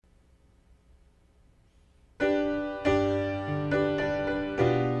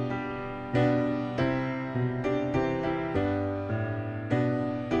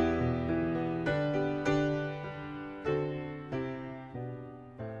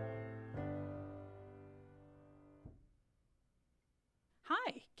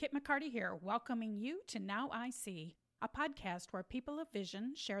Hi, Kit McCarty here, welcoming you to Now I See, a podcast where people of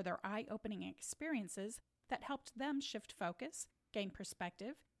vision share their eye opening experiences that helped them shift focus, gain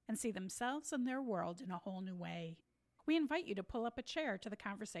perspective, and see themselves and their world in a whole new way. We invite you to pull up a chair to the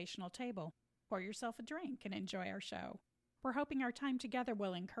conversational table, pour yourself a drink, and enjoy our show. We're hoping our time together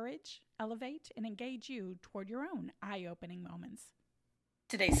will encourage, elevate, and engage you toward your own eye opening moments.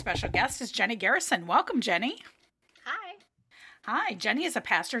 Today's special guest is Jenny Garrison. Welcome, Jenny. Hi. Hi, Jenny is a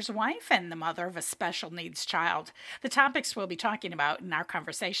pastor's wife and the mother of a special needs child. The topics we'll be talking about in our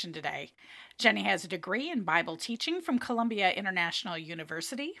conversation today. Jenny has a degree in Bible teaching from Columbia International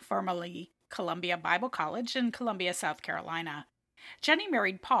University, formerly Columbia Bible College in Columbia, South Carolina. Jenny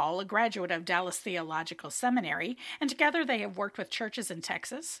married Paul, a graduate of Dallas Theological Seminary, and together they have worked with churches in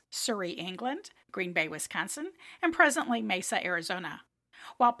Texas, Surrey, England, Green Bay, Wisconsin, and presently Mesa, Arizona.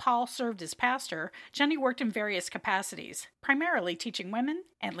 While Paul served as pastor, Jenny worked in various capacities, primarily teaching women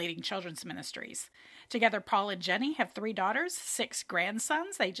and leading children's ministries. Together, Paul and Jenny have 3 daughters, 6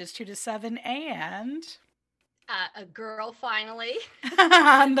 grandsons, ages 2 to 7, and A girl finally.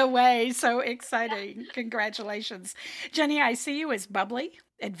 on the way. So exciting. Congratulations. Jenny, I see you as bubbly,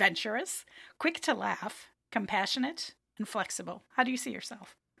 adventurous, quick to laugh, compassionate, and flexible. How do you see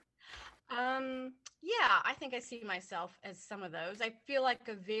yourself? Yeah, I think I see myself as some of those. I feel like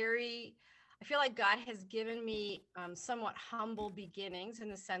God has given me somewhat humble beginnings in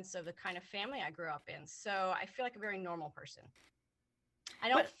the sense of the kind of family I grew up in. So I feel like a very normal person. I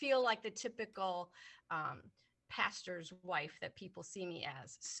don't feel like the typical pastor's wife that people see me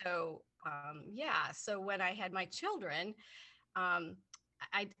as. So so when I had my children,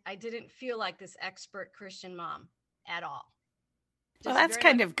 I didn't feel like this expert Christian mom at all. Well, that's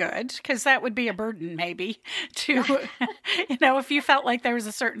kind of good, because that would be a burden maybe to, if you felt like there was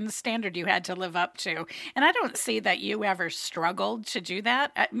a certain standard you had to live up to. And I don't see that you ever struggled to do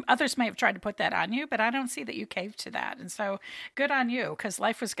that. Others may have tried to put that on you, but I don't see that you caved to that. And so good on you, because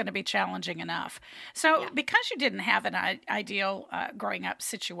life was going to be challenging enough. So because you didn't have an ideal growing up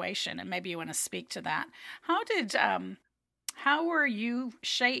situation, and maybe you want to speak to that, how were you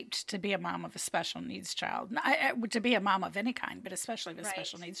shaped to be a mom of a special needs child? To be a mom of any kind, but especially of a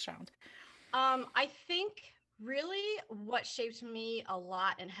special needs child? I think really what shaped me a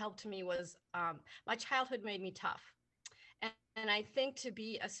lot and helped me was my childhood made me tough. And I think to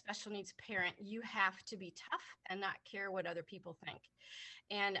be a special needs parent, you have to be tough and not care what other people think.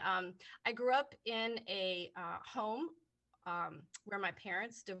 And I grew up in a home where my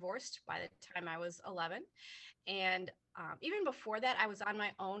parents divorced by the time I was 11. And even before that, I was on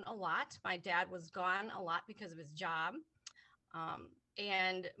my own a lot. My dad was gone a lot because of his job.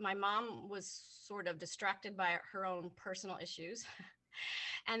 And my mom was sort of distracted by her own personal issues.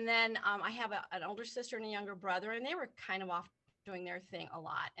 And then I have an older sister and a younger brother, and they were kind of off doing their thing a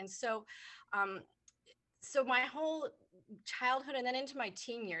lot. And so my whole childhood and then into my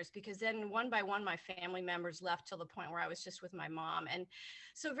teen years, because then one by one, my family members left till the point where I was just with my mom. And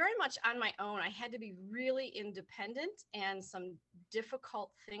so very much on my own, I had to be really independent and some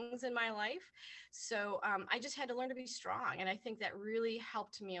difficult things in my life. So I just had to learn to be strong. And I think that really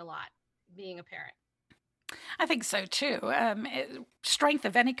helped me a lot being a parent. I think so too. Strength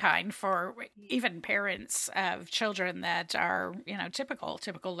of any kind for even parents of children that are,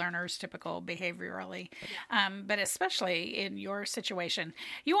 typical learners, typical behaviorally, but especially in your situation.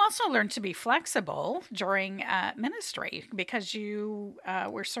 You also learned to be flexible during ministry because you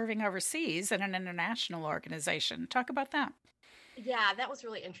were serving overseas in an international organization. Talk about that. Yeah, that was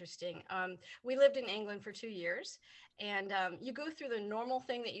really interesting. We lived in England for 2 years, and you go through the normal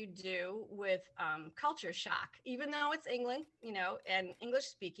thing that you do with culture shock. Even though it's England, and English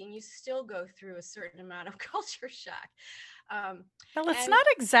speaking, you still go through a certain amount of culture shock. Well, it's not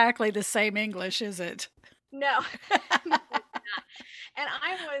exactly the same English, is it? No. And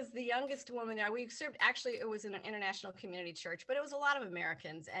I was the youngest woman there. We served, actually, it was in an international community church, but it was a lot of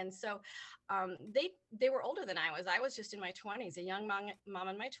Americans. And so they were older than I was. I was just in my 20s, a young mom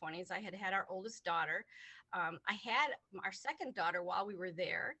in my 20s. I had our oldest daughter. I had our second daughter while we were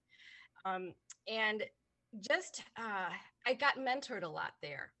there. And just, I got mentored a lot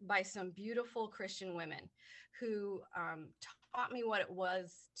there by some beautiful Christian women who taught me what it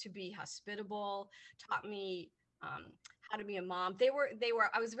was to be hospitable, taught me how to be a mom.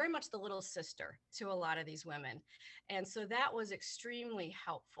 I was very much the little sister to a lot of these women. And so that was extremely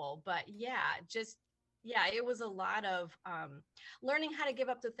helpful. But it was a lot of learning how to give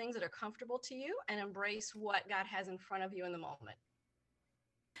up the things that are comfortable to you and embrace what God has in front of you in the moment.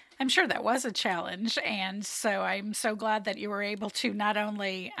 I'm sure that was a challenge. And so I'm so glad that you were able to not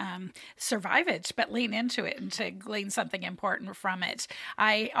only survive it, but lean into it and to glean something important from it.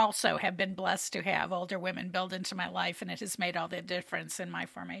 I also have been blessed to have older women build into my life, and it has made all the difference in my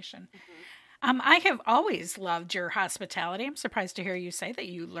formation. Mhm. I have always loved your hospitality. I'm surprised to hear you say that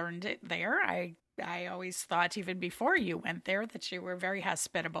you learned it there. I always thought even before you went there that you were very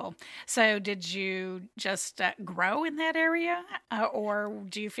hospitable. So did you just grow in that area, or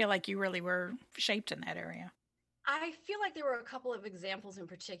do you feel like you really were shaped in that area? I feel like there were a couple of examples in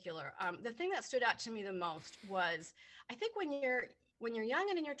particular. The thing that stood out to me the most was, I think when you're young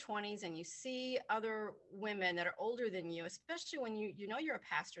and in your 20s and you see other women that are older than you, especially when you know you're a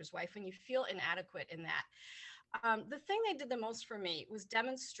pastor's wife and you feel inadequate in that. The thing they did the most for me was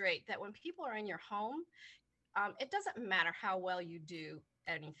demonstrate that when people are in your home, it doesn't matter how well you do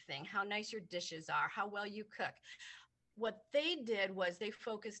anything, how nice your dishes are, how well you cook. What they did was they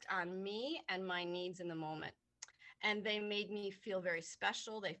focused on me and my needs in the moment, and they made me feel very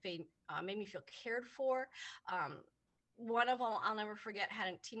special. Made me feel cared for. Um, One of them I'll never forget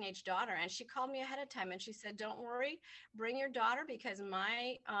had a teenage daughter, and she called me ahead of time and she said, "Don't worry, bring your daughter because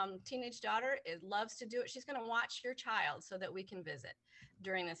my teenage daughter loves to do it. She's going to watch your child so that we can visit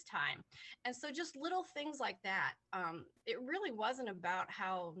during this time." And so, just little things like that. It really wasn't about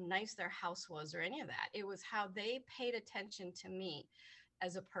how nice their house was or any of that. It was how they paid attention to me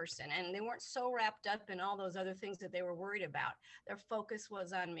as a person, and they weren't so wrapped up in all those other things that they were worried about. Their focus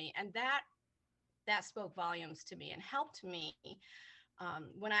was on me, and that spoke volumes to me and helped me.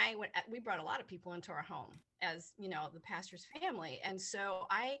 When I went, we brought a lot of people into our home, as you know, the pastor's family, and so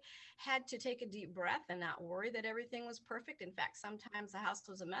I had to take a deep breath and not worry that everything was perfect. In fact, sometimes the house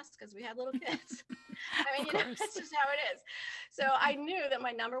was a mess because we had little kids. I mean, Of that's course. just how it is. So I knew that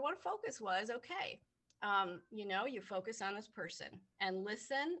my number one focus was, okay, you focus on this person and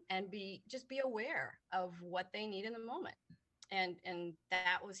listen and be aware of what they need in the moment. And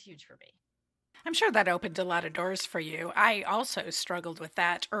that was huge for me. I'm sure that opened a lot of doors for you. I also struggled with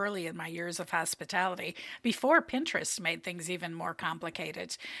that early in my years of hospitality before Pinterest made things even more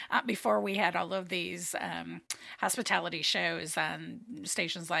complicated. Before we had all of these hospitality shows on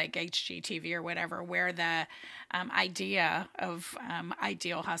stations like HGTV or whatever, where the idea of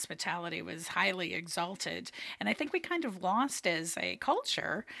ideal hospitality was highly exalted. And I think we kind of lost as a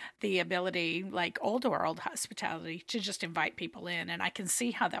culture the ability, like old world hospitality, to just invite people in. And I can see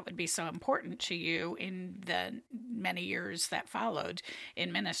how that would be so important to you in the many years that followed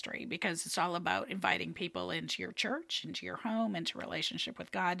in ministry, because it's all about inviting people into your church, into your home, into relationship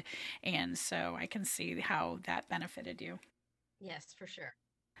with God. And so I can see how that benefited you. Yes, for sure.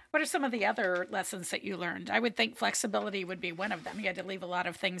 What are some of the other lessons that you learned? I would think flexibility would be one of them. You had to leave a lot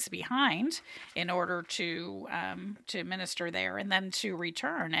of things behind in order to minister there, and then to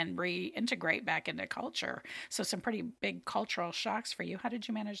return and reintegrate back into culture. So some pretty big cultural shocks for you. How did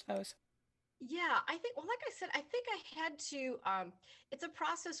you manage those? Yeah, I think, well, like I said, I think I had to, it's a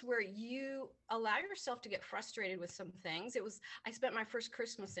process where you allow yourself to get frustrated with some things. I spent my first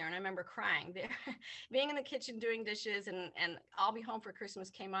Christmas there and I remember crying there, being in the kitchen doing dishes, and I'll Be Home for Christmas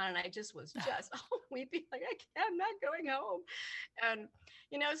came on and I just was just, oh, weeping, like, I'm not going home. And,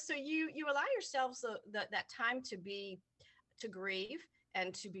 so you allow yourself that time to grieve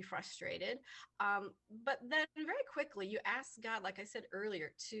and to be frustrated. But then very quickly, you ask God, like I said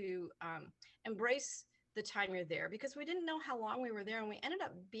earlier, to embrace the time you're there, because we didn't know how long we were there. And we ended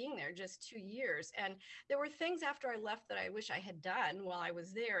up being there just 2 years. And there were things after I left that I wish I had done while I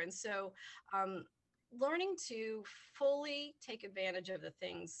was there. And so um, learning to fully take advantage of the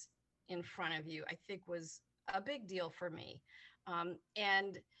things in front of you, I think, was a big deal for me.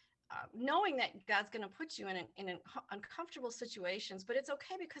 And knowing that God's going to put you in uncomfortable situations, but it's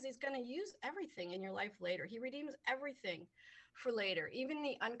okay because He's going to use everything in your life later. He redeems everything for later, even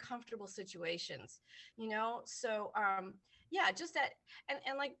the uncomfortable situations. So yeah, just that,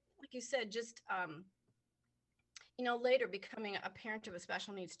 and like you said, just later becoming a parent of a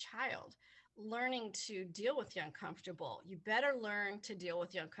special needs child, learning to deal with the uncomfortable. You better learn to deal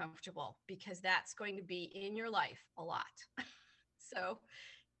with the uncomfortable because that's going to be in your life a lot. So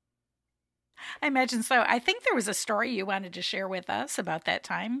I imagine so. I think there was a story you wanted to share with us about that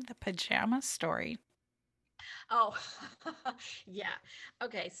time, the pajama story. Oh, yeah.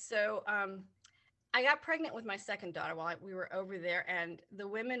 Okay. So, I got pregnant with my second daughter while we were over there, and the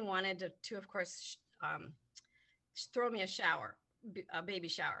women wanted to of course, throw me a baby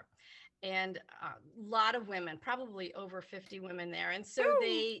shower. And a lot of women, probably over 50 women there. And so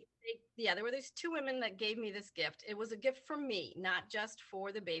Woo! yeah, there were these two women that gave me this gift. It was a gift for me, not just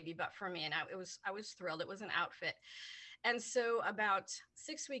for the baby, but for me. And I was thrilled. It was an outfit. And so, about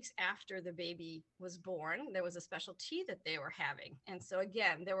 6 weeks after the baby was born, there was a special tea that they were having. And so,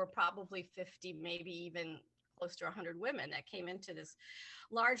 again, there were probably 50, maybe even close to 100 women that came into this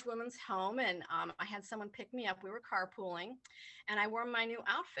large women's home. And I had someone pick me up. We were carpooling, and I wore my new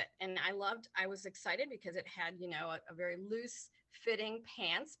outfit. And I was excited because it had, a very loose fitting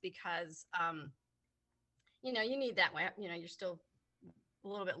pants because, you need that way. You're still a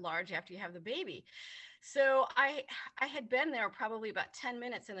little bit large after you have the baby. So I had been there probably about 10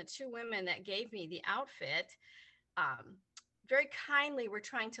 minutes, and the two women that gave me the outfit very kindly were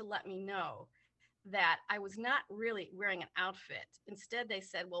trying to let me know that I was not really wearing an outfit. Instead, they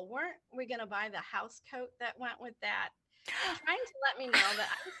said, well, weren't we going to buy the house coat that went with that? Trying to let me know that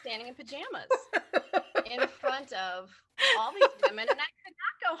I was standing in pajamas in front of all these women, and I could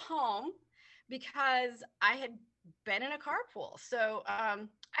not go home because I had been in a carpool. So I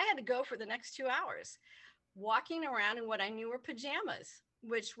had to go for the next 2 hours walking around in what I knew were pajamas,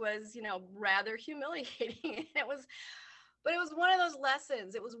 which was, rather humiliating. But it was one of those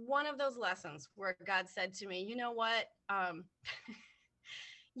lessons. It was one of those lessons where God said to me, you know what?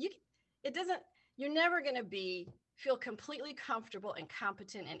 You're never going to feel completely comfortable and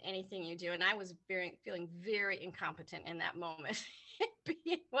competent in anything you do. And I was feeling very incompetent in that moment,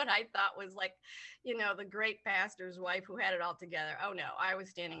 being what I thought was like, the great pastor's wife who had it all together. Oh no, I was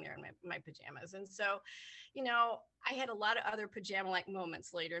standing there in my pajamas. And so, I had a lot of other pajama-like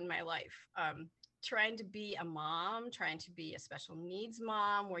moments later in my life. Trying to be a mom, trying to be a special needs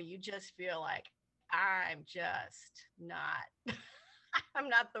mom, where you just feel like I'm just not, I'm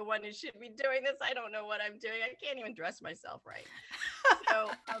not the one who should be doing this. I don't know what I'm doing. I can't even dress myself right. So,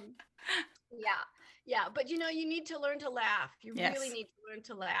 yeah. But you need to learn to laugh. You really need to learn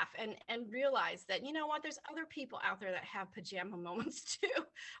to laugh and realize that, there's other people out there that have pajama moments too,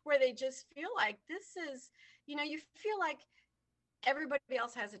 where they just feel like this is, you feel like everybody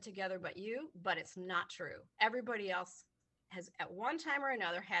else has it together but it's not true. Everybody else has at one time or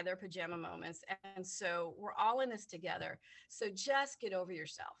another had their pajama moments. And so we're all in this together. So just get over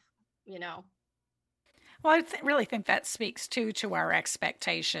yourself, Well, I really think that speaks too to our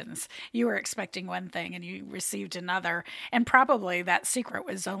expectations. You were expecting one thing and you received another, and probably that secret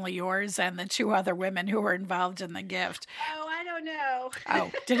was only yours and the two other women who were involved in the gift. Oh, I don't know.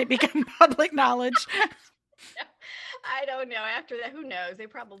 Oh, did it become public knowledge? I don't know. After that, who knows? They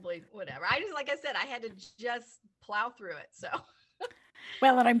probably, whatever. Like I said, I had to just plow through it. So.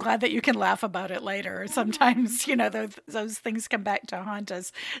 Well, and I'm glad that you can laugh about it later. Sometimes, those things come back to haunt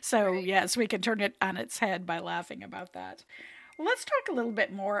us. So, right. Yes, we can turn it on its head by laughing about that. Well, let's talk a little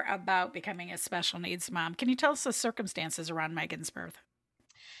bit more about becoming a special needs mom. Can you tell us the circumstances around Megan's birth?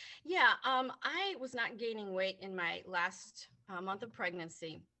 Yeah, I was not gaining weight in my last month of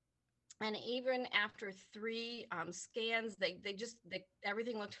pregnancy. And even after 3 scans,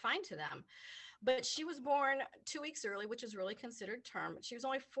 everything looked fine to them. But she was born 2 weeks early, which is really considered term. She was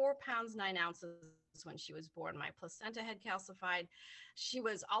only 4 pounds, 9 ounces when she was born. My placenta had calcified.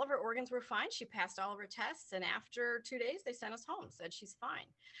 All of her organs were fine. She passed all of her tests. And after 2 days, they sent us home, said she's fine.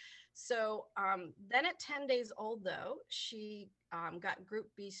 So then at 10 days old, though, she got group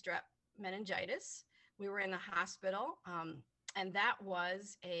B strep meningitis. We were in the hospital. And that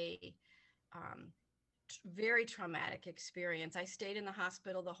was a very traumatic experience. I stayed in the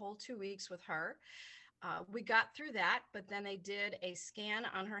hospital the whole 2 weeks with her. We got through that, but then they did a scan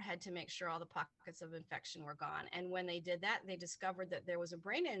on her head to make sure all the pockets of infection were gone. And when they did that, they discovered that there was a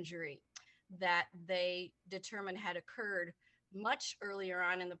brain injury that they determined had occurred much earlier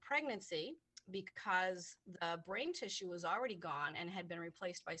on in the pregnancy, because the brain tissue was already gone and had been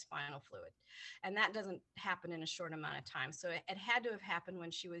replaced by spinal fluid. And that doesn't happen in a short amount of time. So it had to have happened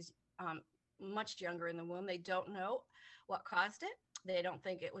when she was much younger in the womb. They don't know what caused it. They don't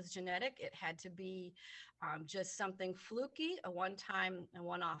think it was genetic. It had to be just something fluky, a one-time, a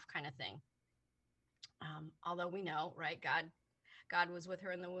one-off kind of thing. Although we know, right, God was with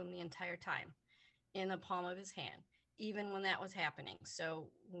her in the womb the entire time, in the palm of his hand, even when that was happening. So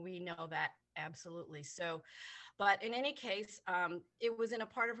we know that absolutely. So, but in any case, it was in a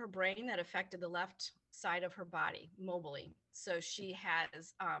part of her brain that affected the left side of her body mobily. So she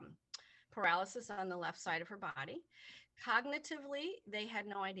has paralysis on the left side of her body. Cognitively, they had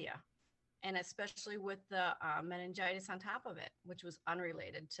no idea. And especially with the meningitis on top of it, which was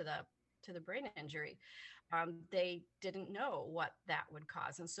unrelated to the brain injury, they didn't know what that would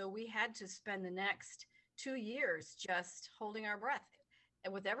cause. And so we had to spend the next 2 years just holding our breath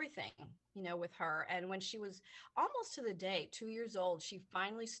with everything, with her. And when she was almost to the day, 2 years old, she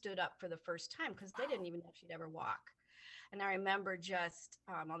finally stood up for the first time, because they didn't even know if she'd ever walk. And I remember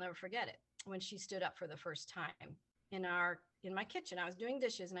I'll never forget it, when she stood up for the first time. in my kitchen. I was doing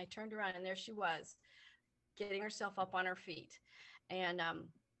dishes and I turned around and there she was, getting herself up on her feet. And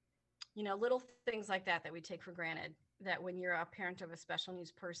little things like that we take for granted, that when you're a parent of a special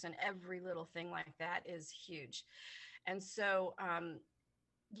needs person, every little thing like that is huge. And so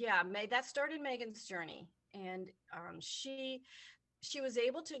that started Megan's journey. And she was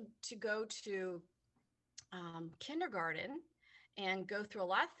able to go to kindergarten and go through a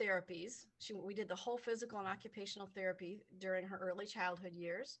lot of therapies. We did the whole physical and occupational therapy during her early childhood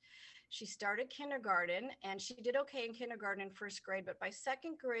years. She started kindergarten and she did okay in kindergarten and first grade, but by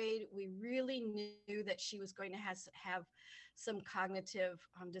second grade, we really knew that she was going to have some cognitive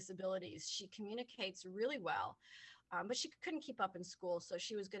disabilities. She communicates really well, but she couldn't keep up in school. So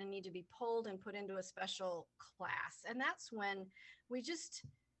she was going to need to be pulled and put into a special class. And that's when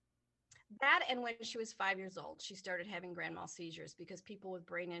and when she was 5 years old, she started having grand mal seizures, because people with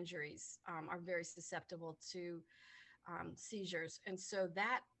brain injuries are very susceptible to seizures. And so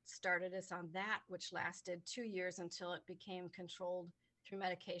that started us on that, which lasted 2 years until it became controlled through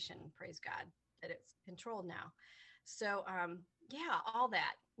medication. Praise God that it's controlled now. So all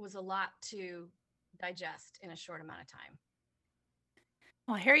that was a lot to digest in a short amount of time.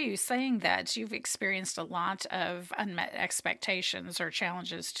 Well, I hear you saying that you've experienced a lot of unmet expectations or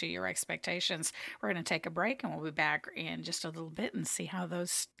challenges to your expectations. We're going to take a break and we'll be back in just a little bit and see how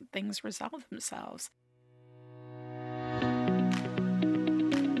those things resolve themselves.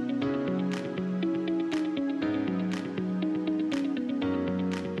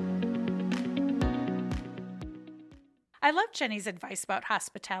 I love Jenny's advice about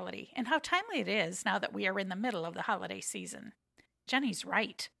hospitality and how timely it is now that we are in the middle of the holiday season. Jenny's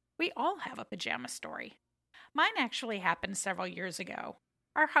right. We all have a pajama story. Mine actually happened several years ago.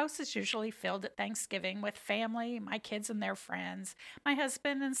 Our house is usually filled at Thanksgiving with family, my kids and their friends, my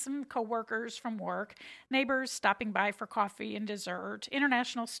husband and some coworkers from work, neighbors stopping by for coffee and dessert,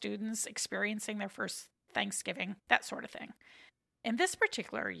 international students experiencing their first Thanksgiving, that sort of thing. In this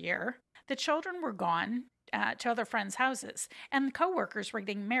particular year, the children were gone to other friends' houses, and the coworkers were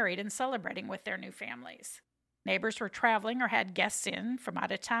getting married and celebrating with their new families. Neighbors were traveling or had guests in from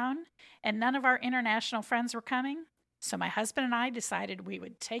out of town, and none of our international friends were coming, so my husband and I decided we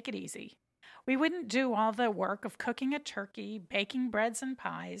would take it easy. We wouldn't do all the work of cooking a turkey, baking breads and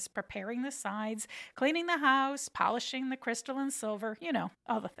pies, preparing the sides, cleaning the house, polishing the crystal and silver,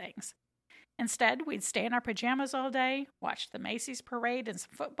 all the things. Instead, we'd stay in our pajamas all day, watch the Macy's parade and some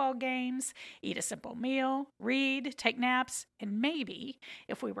football games, eat a simple meal, read, take naps, and maybe,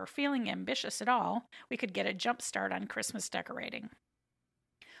 if we were feeling ambitious at all, we could get a jump start on Christmas decorating.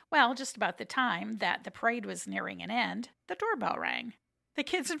 Well, just about the time that the parade was nearing an end, the doorbell rang. The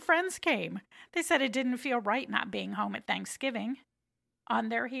kids and friends came. They said it didn't feel right not being home at Thanksgiving. On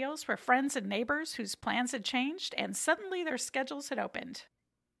their heels were friends and neighbors whose plans had changed, and suddenly their schedules had opened.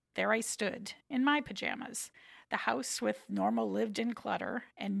 There I stood, in my pajamas, the house with normal lived-in clutter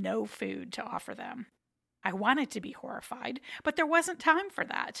and no food to offer them. I wanted to be horrified, but there wasn't time for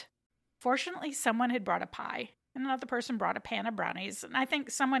that. Fortunately, someone had brought a pie, and another person brought a pan of brownies, and I think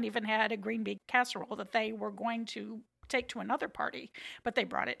someone even had a green bean casserole that they were going to take to another party, but they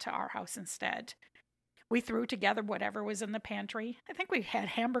brought it to our house instead. We threw together whatever was in the pantry. I think we had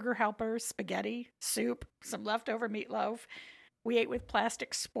hamburger helpers, spaghetti, soup, some leftover meatloaf. We ate with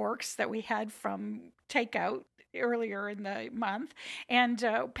plastic sporks that we had from takeout earlier in the month, and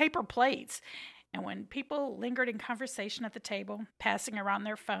paper plates. And when people lingered in conversation at the table, passing around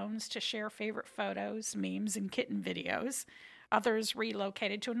their phones to share favorite photos, memes, and kitten videos, others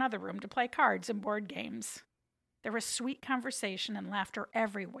relocated to another room to play cards and board games. There was sweet conversation and laughter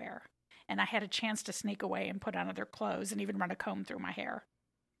everywhere, and I had a chance to sneak away and put on other clothes and even run a comb through my hair.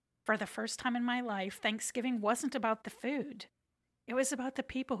 For the first time in my life, Thanksgiving wasn't about the food. It was about the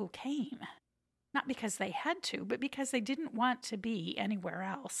people who came. Not because they had to, but because they didn't want to be anywhere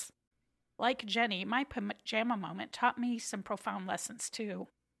else. Like Jenny, my pajama moment taught me some profound lessons too.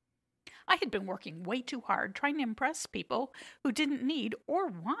 I had been working way too hard trying to impress people who didn't need or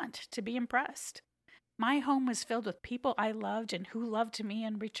want to be impressed. My home was filled with people I loved and who loved me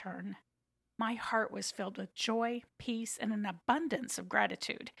in return. My heart was filled with joy, peace, and an abundance of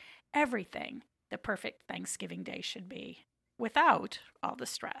gratitude. Everything the perfect Thanksgiving day should be, without all the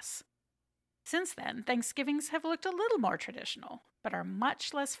stress. Since then, Thanksgivings have looked a little more traditional, but are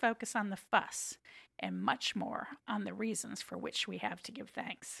much less focused on the fuss and much more on the reasons for which we have to give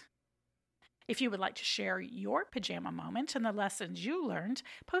thanks. If you would like to share your pajama moment and the lessons you learned,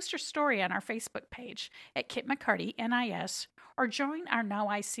 post your story on our Facebook page at Kit McCarty NIS, or join our Now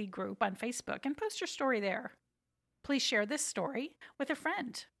I See group on Facebook and post your story there. Please share this story with a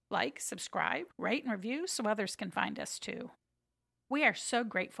friend Like, subscribe, rate, and review so others can find us too. We are so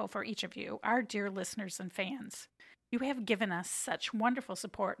grateful for each of you, our dear listeners and fans. You have given us such wonderful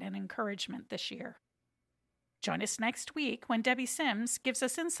support and encouragement this year. Join us next week when Debbie Sims gives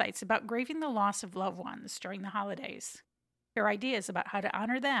us insights about grieving the loss of loved ones during the holidays. Hear ideas about how to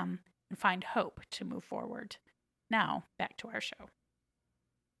honor them and find hope to move forward. Now, back to our show.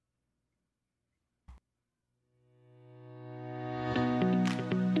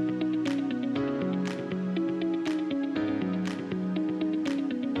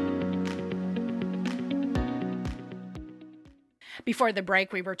 Before the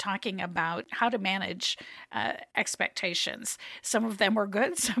break, we were talking about how to manage expectations. Some of them were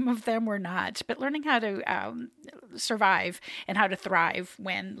good, some of them were not, but learning how to survive and how to thrive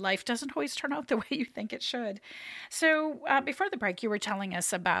when life doesn't always turn out the way you think it should. So before the break, you were telling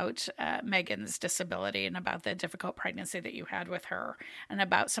us about Megan's disability and about the difficult pregnancy that you had with her and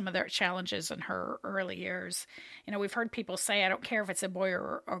about some of the challenges in her early years. You know, we've heard people say, I don't care if it's a boy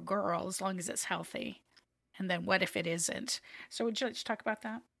or girl, as long as it's healthy. And then what if it isn't? So would you like to talk about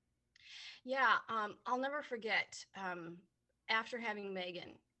that? Yeah, I'll never forget after having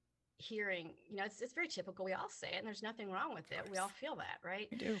Megan, hearing, it's very typical. We all say it, and there's nothing wrong with it. We all feel that, right?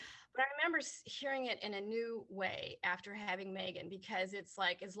 We do. But I remember hearing it in a new way after having Megan, because it's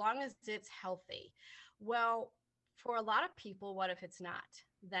like, as long as it's healthy. Well, for a lot of people, what if it's not?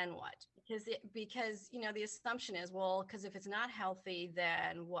 Then what? Because the assumption is, well, because if it's not healthy,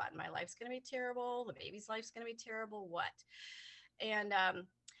 then what? My life's going to be terrible. The baby's life's going to be terrible. What? And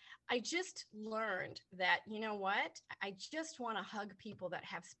I just learned that, you know what? I just want to hug people that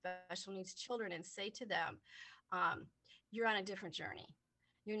have special needs children and say to them, you're on a different journey.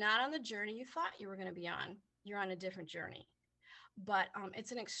 You're not on the journey you thought you were going to be on. You're on a different journey. But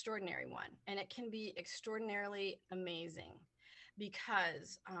it's an extraordinary one. And it can be extraordinarily amazing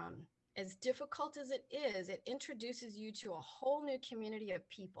because as difficult as it is, it introduces you to a whole new community of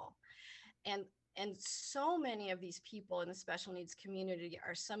people. And so many of these people in the special needs community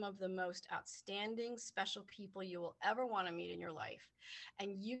are some of the most outstanding special people you will ever want to meet in your life.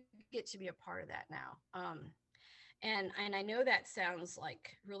 And you get to be a part of that now. And I know that sounds like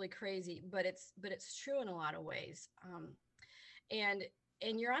really crazy, but it's true in a lot of ways. And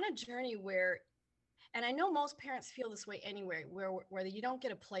you're on a journey where, and I know most parents feel this way anyway, where you don't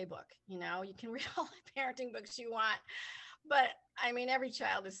get a playbook. You can read all the parenting books you want, but I mean, every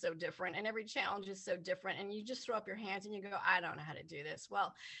child is so different and every challenge is so different. And you just throw up your hands and you go, I don't know how to do this.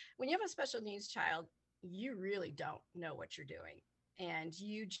 Well, when you have a special needs child, you really don't know what you're doing. And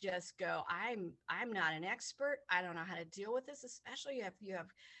you just go, I'm not an expert. I don't know how to deal with this, especially if you have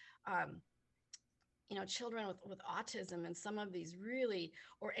children with autism and some of these really,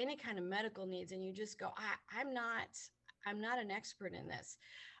 or any kind of medical needs. And you just go, I'm not an expert in this.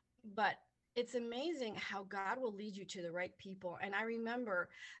 But it's amazing how God will lead you to the right people. And I remember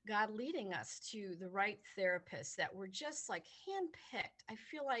God leading us to the right therapists that were just like handpicked. I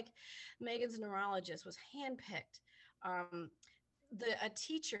feel like Megan's neurologist was handpicked. A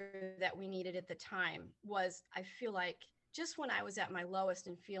teacher that we needed at the time was, I feel like, just when I was at my lowest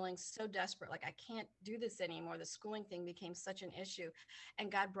and feeling so desperate, like I can't do this anymore, the schooling thing became such an issue,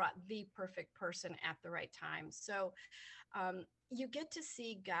 and God brought the perfect person at the right time. So you get to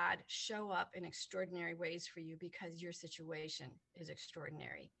see God show up in extraordinary ways for you because your situation is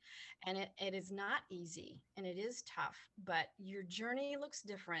extraordinary. And it is not easy and it is tough, but your journey looks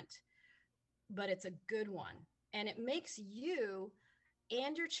different, but it's a good one. And it makes you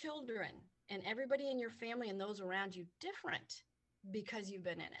and your children and everybody in your family and those around you different because you've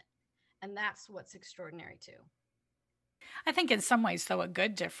been in it. And that's what's extraordinary too. I think in some ways, though, a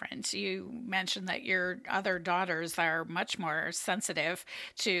good difference. You mentioned that your other daughters are much more sensitive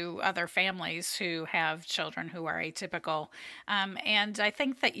to other families who have children who are atypical. And I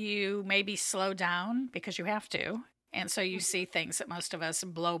think that you maybe slow down because you have to. And so you see things that most of us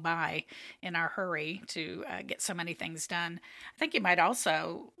blow by in our hurry to get so many things done. I think you might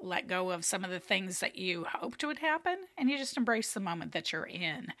also let go of some of the things that you hoped would happen and you just embrace the moment that you're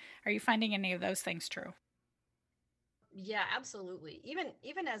in. Are you finding any of those things true? Yeah, absolutely.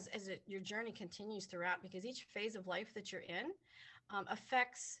 Even as your journey continues throughout, because each phase of life that you're in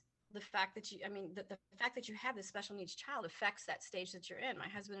affects the fact that the fact that you have this special needs child affects that stage that you're in. My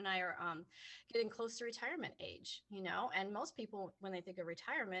husband and I are getting close to retirement age, and most people, when they think of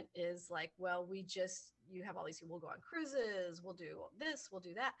retirement, is like, well, you have all these people, we'll go on cruises, we'll do this, we'll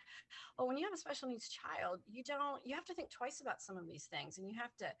do that. Well, when you have a special needs child, you have to think twice about some of these things, and you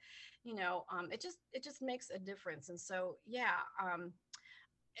have to, it just makes a difference. And so, yeah,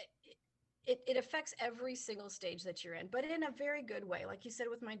 it affects every single stage that you're in, but in a very good way. Like you said,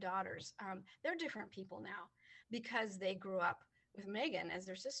 with my daughters, they're different people now because they grew up with Megan as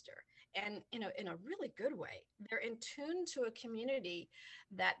their sister, and in a really good way. They're in tune to a community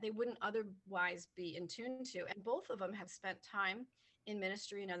that they wouldn't otherwise be in tune to, and both of them have spent time in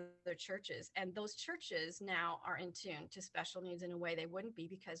ministry in other churches, and those churches now are in tune to special needs in a way they wouldn't be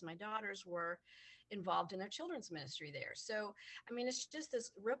because my daughters were involved in their children's ministry there. So I mean, it's just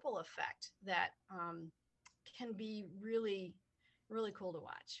this ripple effect that can be really, really cool to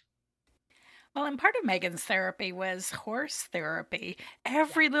watch. Well, and part of Megan's therapy was horse therapy. Yeah.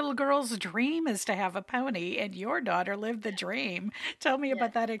 Every little girl's dream is to have a pony, and your daughter lived the dream. Tell me Yes.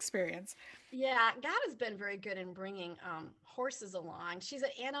 about that experience. Yeah. God has been very good in bringing horses along. She's an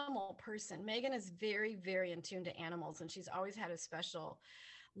animal person. Megan is very, very in tune to animals, and she's always had a special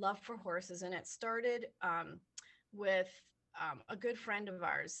love for horses. And it started with a good friend of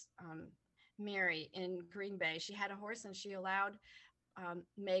ours, Mary in Green Bay. She had a horse, and she allowed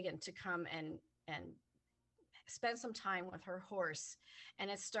Megan to come and spend some time with her horse. And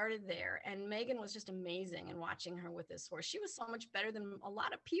it started there. And Megan was just amazing in watching her with this horse. She was so much better than a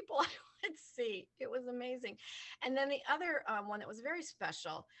lot of people I would see. It was amazing. And then the other one that was very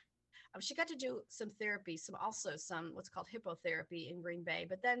special, she got to do some therapy, some what's called hippotherapy in Green Bay.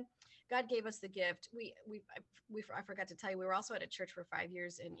 But then God gave us the gift. I forgot to tell you, we were also at a church for 5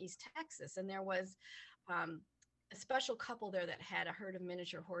 years in East Texas, and there was a special couple there that had a herd of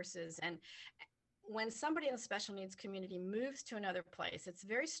miniature horses. And when somebody in the special needs community moves to another place, it's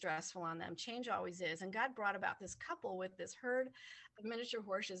very stressful on them. Change always is. And God brought about this couple with this herd of miniature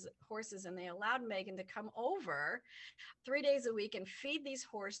horses, and they allowed Megan to come over 3 days a week and feed these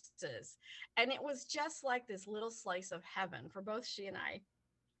horses. And it was just like this little slice of heaven for both she and I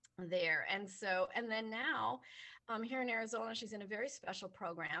there. And then now, here in Arizona, she's in a very special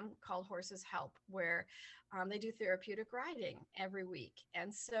program called Horses Help, where they do therapeutic riding every week.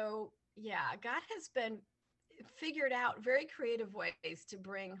 And so, yeah, God has been figured out very creative ways to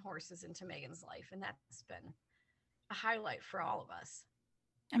bring horses into Megan's life. And that's been a highlight for all of us.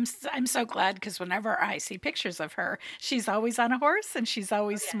 I'm so glad because whenever I see pictures of her, she's always on a horse and she's Oh,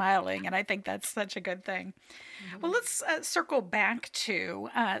 always yeah. smiling, and I think that's such a good thing. Well, Mhm. let's circle back to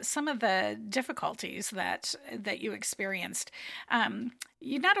some of the difficulties that you experienced.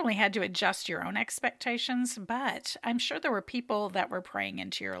 You not only had to adjust your own expectations, but I'm sure there were people that were praying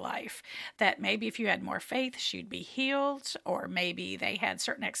into your life that maybe if you had more faith, she'd be healed, or maybe they had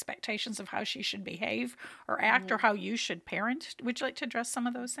certain expectations of how she should behave or act or Mhm. how you should parent. Would you like to address some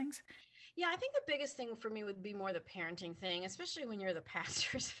of those things? Yeah, I think the biggest thing for me would be more the parenting thing, especially when you're the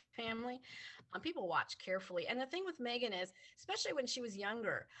pastor's family. People watch carefully. And the thing with Megan is, especially when she was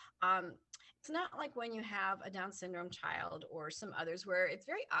younger, um, it's not like when you have a Down syndrome child or some others where it's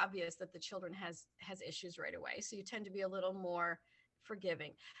very obvious that the children has issues right away. So you tend to be a little more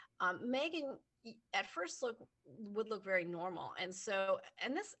forgiving. Megan at first look would look very normal, and so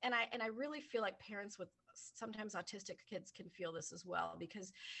and I really feel like parents with sometimes autistic kids can feel this as well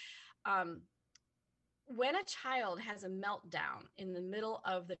because um, when a child has a meltdown in the middle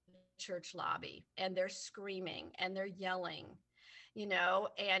of the church lobby and they're screaming and they're yelling, and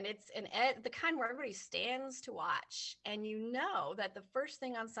the kind where everybody stands to watch, and that the first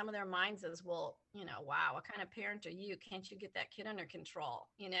thing on some of their minds is, well, wow, what kind of parent are you? Can't you get that kid under control?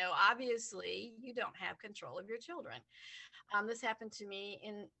 Obviously you don't have control of your children. This happened to me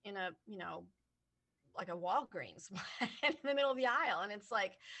in a like a Walgreens in the middle of the aisle, and it's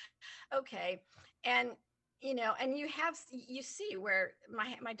like, okay. And and you see where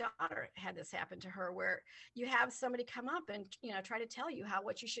my daughter had this happen to her, where you have somebody come up and try to tell you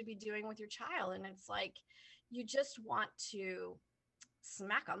what you should be doing with your child, and it's like you just want to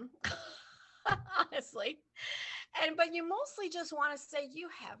smack them honestly. But you mostly just want to say you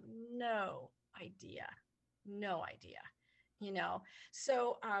have no idea, no idea, you know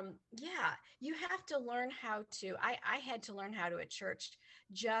so yeah, you have to learn how to I had to learn how to at church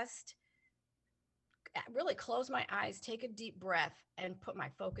just really close my eyes, take a deep breath, and put my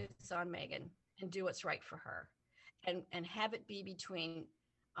focus on Megan and do what's right for her, and have it be between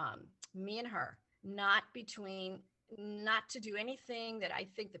me and her, not to do anything that I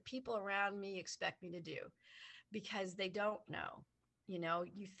think the people around me expect me to do, because they don't know.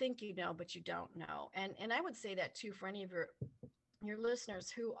 You think you know, but you don't know. And I would say that too for any of your listeners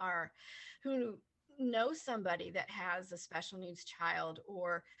who know somebody that has a special needs child,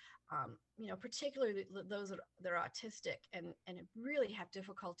 or particularly those that are autistic and really have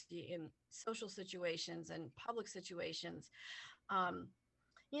difficulty in social situations and public situations. um,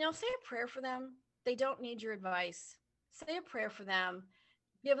 say a prayer for them. They don't need your advice. Say a prayer for them.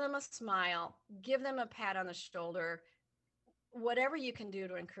 give them a smile, give them a pat on the shoulder, whatever you can do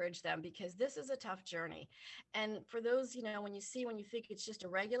to encourage them, because this is a tough journey. And for those, when you think it's just a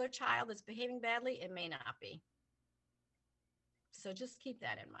regular child that's behaving badly, it may not be. So just keep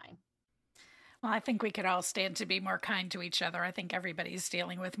that in mind. Well, I think we could all stand to be more kind to each other. I think everybody's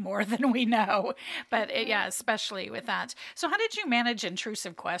dealing with more than we know, but yeah, especially with that. So, how did you manage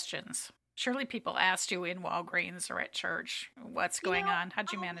intrusive questions? Surely people asked you in Walgreens or at church what's You going know, on.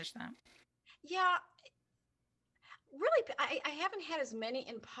 How'd you um, manage that? yeah, really, I haven't had as many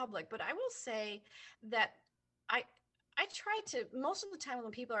in public, but I will say that I I try to, most of the time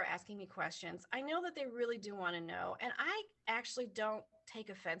when people are asking me questions, I know that they really do want to know, and I actually don't take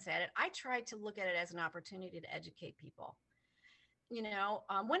offense at it. I try to look at it as an opportunity to educate people.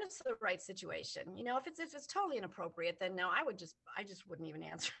 When it's the right situation. If it's totally inappropriate, then no, I just wouldn't even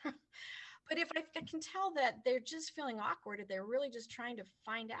answer. But if I can tell that they're just feeling awkward, and they're really just trying to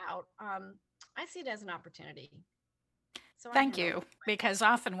find out, I see it as an opportunity. So I Thank handle it. you. Because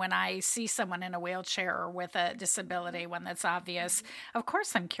often when I see someone in a wheelchair or with a disability, one that's obvious, of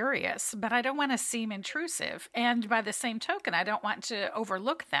course I'm curious, but I don't want to seem intrusive. And by the same token, I don't want to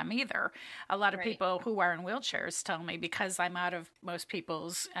overlook them either. A lot of Right. people who are in wheelchairs tell me because I'm out of most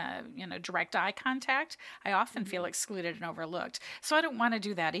people's, direct eye contact, I often feel Mhm. excluded and overlooked. So I don't want to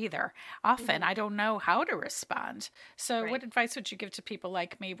do that either. Often Mhm. I don't know how to respond. So Right. what advice would you give to people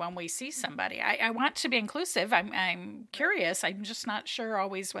like me when we see somebody? I want to be inclusive. I'm Right. curious. I'm just not sure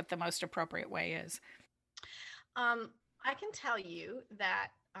always what the most appropriate way is. Um, I can tell you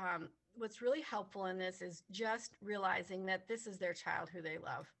that what's really helpful in this is just realizing that this is their child who they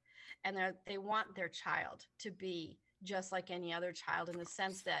love, and they want their child to be just like any other child, in the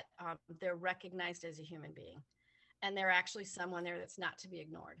sense that they're recognized as a human being, and they're actually someone there that's not to be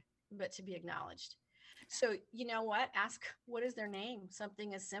ignored, but to be acknowledged. So, you know what? Ask, what is their name?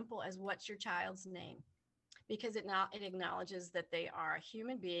 Something as simple as, what's your child's name? Because it acknowledges that they are a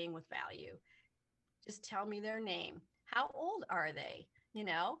human being with value. Just tell me their name. How old are they?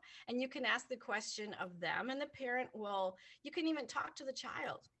 And you can ask the question of them, and the parent will, you can even talk to the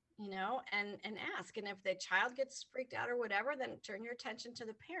child, and ask. And if the child gets freaked out or whatever, then turn your attention to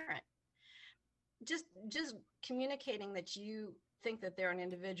the parent. Just communicating that you think that they're an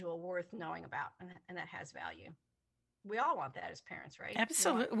individual worth knowing about, and that has value. We all want that as parents, right?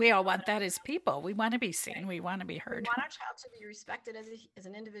 Absolutely. We all want Our that as people. We want to be seen. Right. We want to be We heard. want our child to be respected as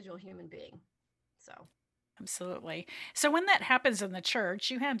an individual human being. So Absolutely. So when that happens in the church,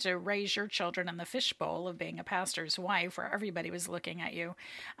 you had to raise your children in the fishbowl of being a pastor's wife, where everybody was looking at you.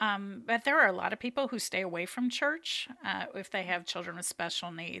 But there are a lot of people who stay away from church if they have children with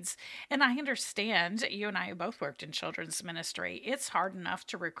special needs. And I understand you and I both worked in children's ministry. It's hard enough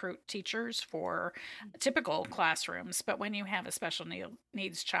to recruit teachers for typical classrooms, but when you have a special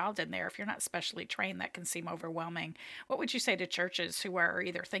needs child in there, if you're not specially trained, that can seem overwhelming. What would you say to churches who are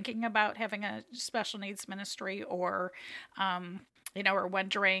either thinking about having a special needs ministry or, or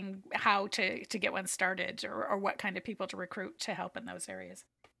wondering how to get one started or what kind of people to recruit to help in those areas?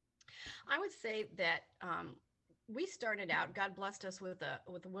 I would say that we started out. God blessed us with a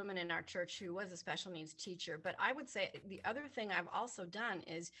woman in our church who was a special needs teacher. But I would say the other thing I've also done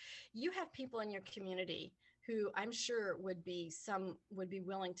is, you have people in your community who I'm sure would be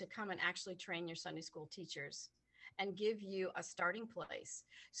willing to come and actually train your Sunday school teachers and give you a starting place.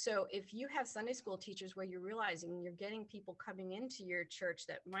 So if you have Sunday school teachers where you're realizing you're getting people coming into your church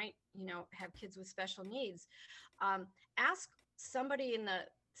that might, have kids with special needs, ask somebody in the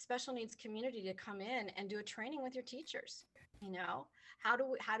special needs community to come in and do a training with your teachers. How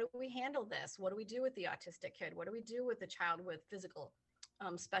do we handle this? What do we do with the autistic kid? What do we do with the child with physical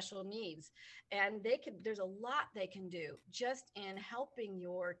special needs? And there's a lot they can do just in helping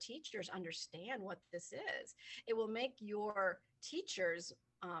your teachers understand what this is. It will make your teachers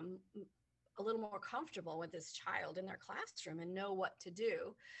a little more comfortable with this child in their classroom and know what to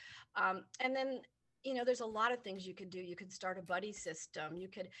do. And then, there's a lot of things you could do. You could start a buddy system.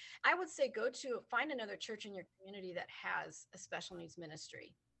 I would say, find another church in your community that has a special needs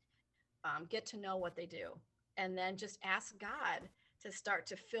ministry. Get to know what they do, and then just ask God to start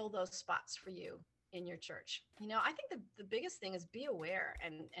to fill those spots for you in your church. I think the biggest thing is, be aware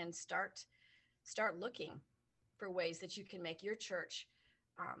and start looking for ways that you can make your church,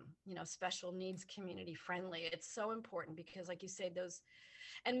 special needs community friendly. It's so important because, like you say,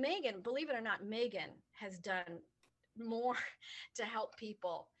 and Megan, believe it or not, Megan has done more to help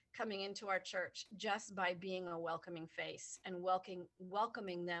people coming into our church just by being a welcoming face and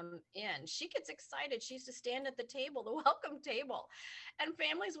welcoming them in. She gets excited. She used to stand at the table, the welcome table, and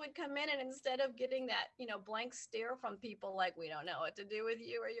families would come in, and instead of getting that, blank stare from people like, we don't know what to do with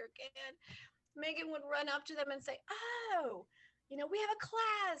you or your kid, Megan would run up to them and say, oh, we have a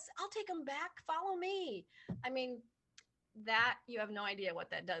class. I'll take them back. Follow me. I mean, that you have no idea what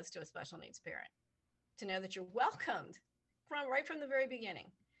that does to a special needs parent, to know that you're welcomed right from the very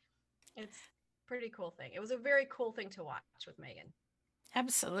beginning. It's a pretty cool thing. It was a very cool thing to watch with Megan.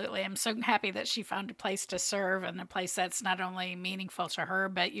 Absolutely. I'm so happy that she found a place to serve, and a place that's not only meaningful to her,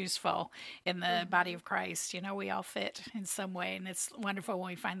 but useful in the body of Christ. We all fit in some way, and it's wonderful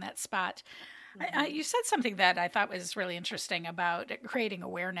when we find that spot. You said something that I thought was really interesting about creating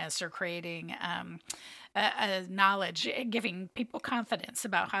awareness, or creating knowledge, giving people confidence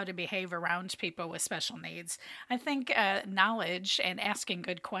about how to behave around people with special needs. I think knowledge and asking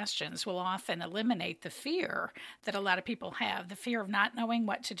good questions will often eliminate the fear that a lot of people have, the fear of not knowing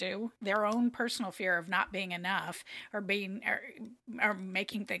what to do, their own personal fear of not being enough, or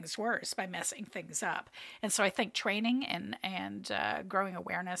making things worse by messing things up. And so I think training and growing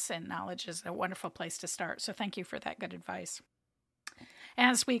awareness and knowledge is a wonderful place to start. So thank you for that good advice.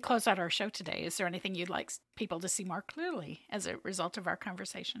 As we close out our show today, is there anything you'd like people to see more clearly as a result of our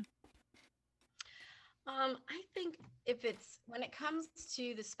conversation? I think when it comes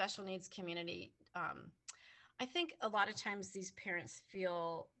to the special needs community, I think a lot of times these parents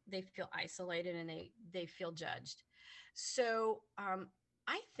feel isolated, and they feel judged. So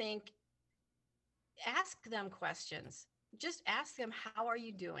I think ask them questions. Just ask them, how are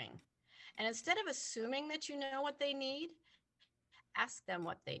you doing? And instead of assuming that you know what they need, ask them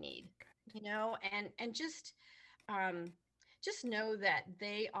what they need, and just know that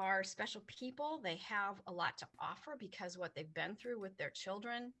they are special people. They have a lot to offer because what they've been through with their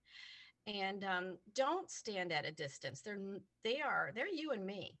children, and don't stand at a distance. They're you and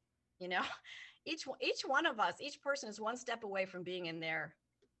me, each one of us, each person is one step away from being in their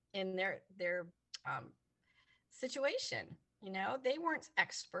situation. They weren't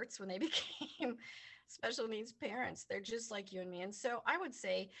experts when they became special needs parents. They're just like you and me. And so I would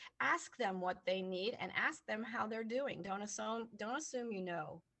say, ask them what they need and ask them how they're doing. Don't assume and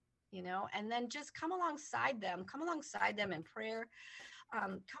then just come alongside them in prayer.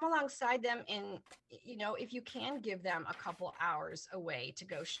 Come alongside them in, if you can give them a couple hours away to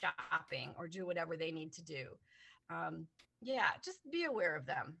go shopping or do whatever they need to do. Just be aware of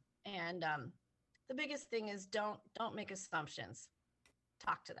them. And the biggest thing is don't make assumptions.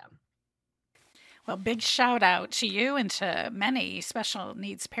 Talk to them. Well, big shout out to you and to many special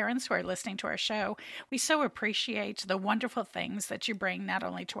needs parents who are listening to our show. We so appreciate the wonderful things that you bring not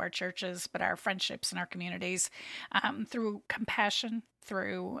only to our churches, but our friendships and our communities, through compassion,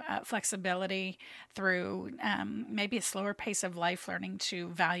 through flexibility, through maybe a slower pace of life, learning to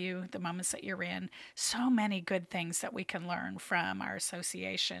value the moments that you're in. So many good things that we can learn from our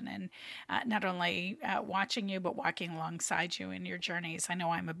association, and not only watching you, but walking alongside you in your journeys. I know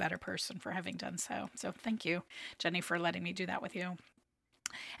I'm a better person for having done so. So thank you, Jenny, for letting me do that with you.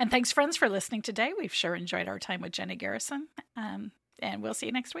 And thanks, friends, for listening today. We've sure enjoyed our time with Jenny Garrison, and we'll see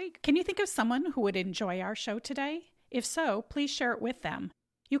you next week. Can you think of someone who would enjoy our show today? If so, please share it with them.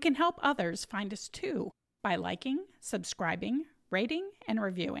 You can help others find us too by liking, subscribing, rating, and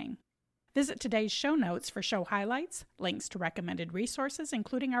reviewing. Visit today's show notes for show highlights, links to recommended resources,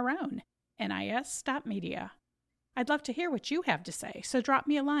 including our own, NIS.media. I'd love to hear what you have to say, so drop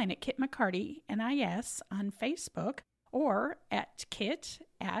me a line at Kit McCarty, NIS, on Facebook, or at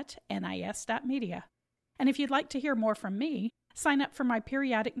kit@nis.media. And if you'd like to hear more from me, sign up for my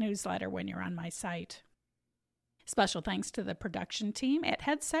periodic newsletter when you're on my site. Special thanks to the production team at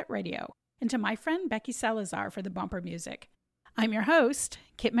Headset Radio and to my friend Becky Salazar for the bumper music. I'm your host,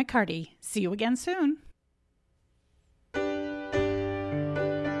 Kit McCarty. See you again soon.